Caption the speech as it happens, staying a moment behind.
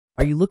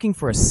Are you looking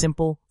for a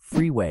simple,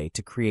 free way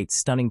to create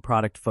stunning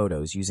product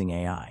photos using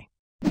AI?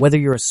 Whether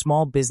you're a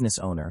small business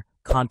owner,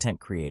 content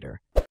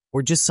creator,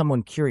 or just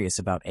someone curious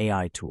about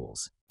AI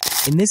tools,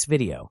 in this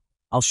video,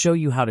 I'll show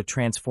you how to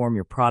transform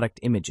your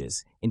product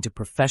images into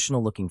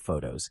professional-looking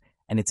photos,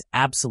 and it's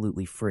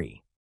absolutely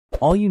free.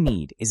 All you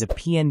need is a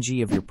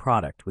PNG of your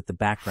product with the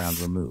background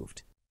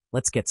removed.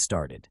 Let's get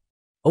started.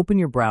 Open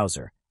your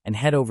browser and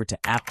head over to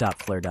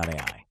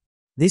app.flair.ai.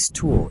 This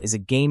tool is a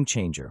game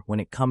changer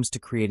when it comes to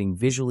creating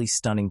visually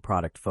stunning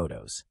product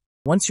photos.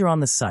 Once you're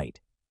on the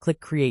site,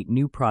 click Create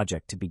New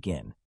Project to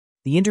begin.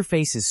 The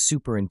interface is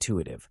super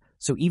intuitive,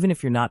 so even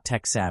if you're not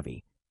tech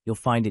savvy, you'll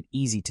find it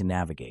easy to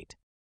navigate.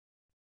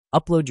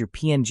 Upload your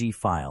PNG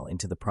file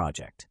into the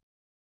project.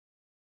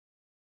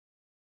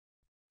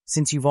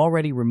 Since you've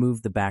already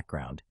removed the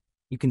background,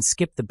 you can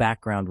skip the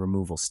background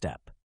removal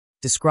step.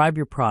 Describe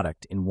your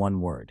product in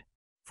one word.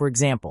 For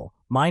example,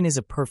 mine is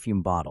a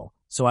perfume bottle,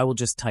 so I will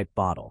just type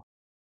bottle.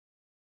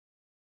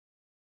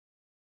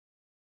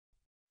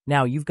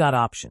 Now you've got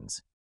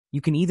options.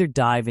 You can either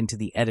dive into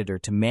the editor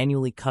to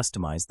manually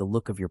customize the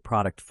look of your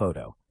product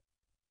photo,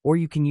 or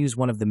you can use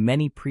one of the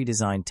many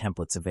pre-designed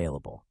templates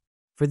available.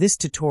 For this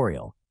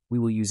tutorial, we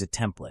will use a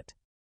template.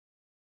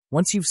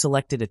 Once you've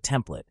selected a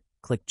template,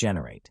 click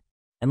Generate,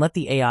 and let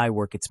the AI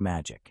work its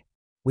magic.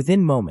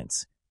 Within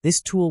moments,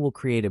 this tool will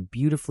create a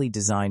beautifully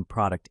designed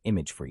product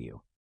image for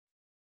you.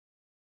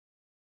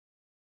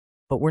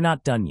 But we're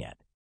not done yet.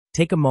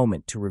 Take a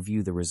moment to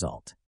review the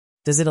result.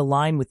 Does it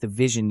align with the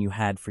vision you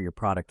had for your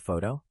product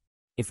photo?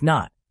 If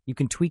not, you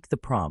can tweak the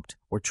prompt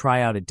or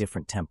try out a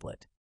different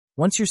template.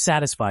 Once you're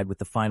satisfied with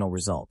the final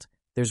result,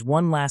 there's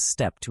one last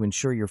step to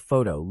ensure your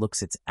photo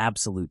looks its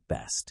absolute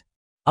best.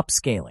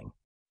 Upscaling.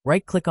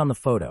 Right-click on the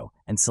photo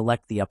and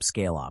select the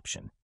upscale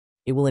option.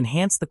 It will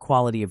enhance the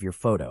quality of your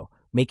photo,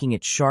 making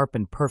it sharp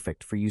and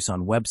perfect for use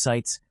on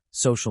websites,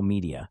 social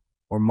media,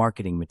 or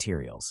marketing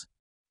materials.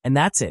 And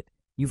that's it.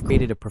 You've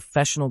created a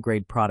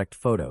professional-grade product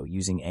photo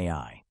using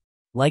AI.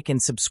 Like and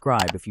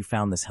subscribe if you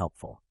found this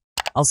helpful.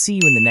 I'll see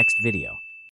you in the next video.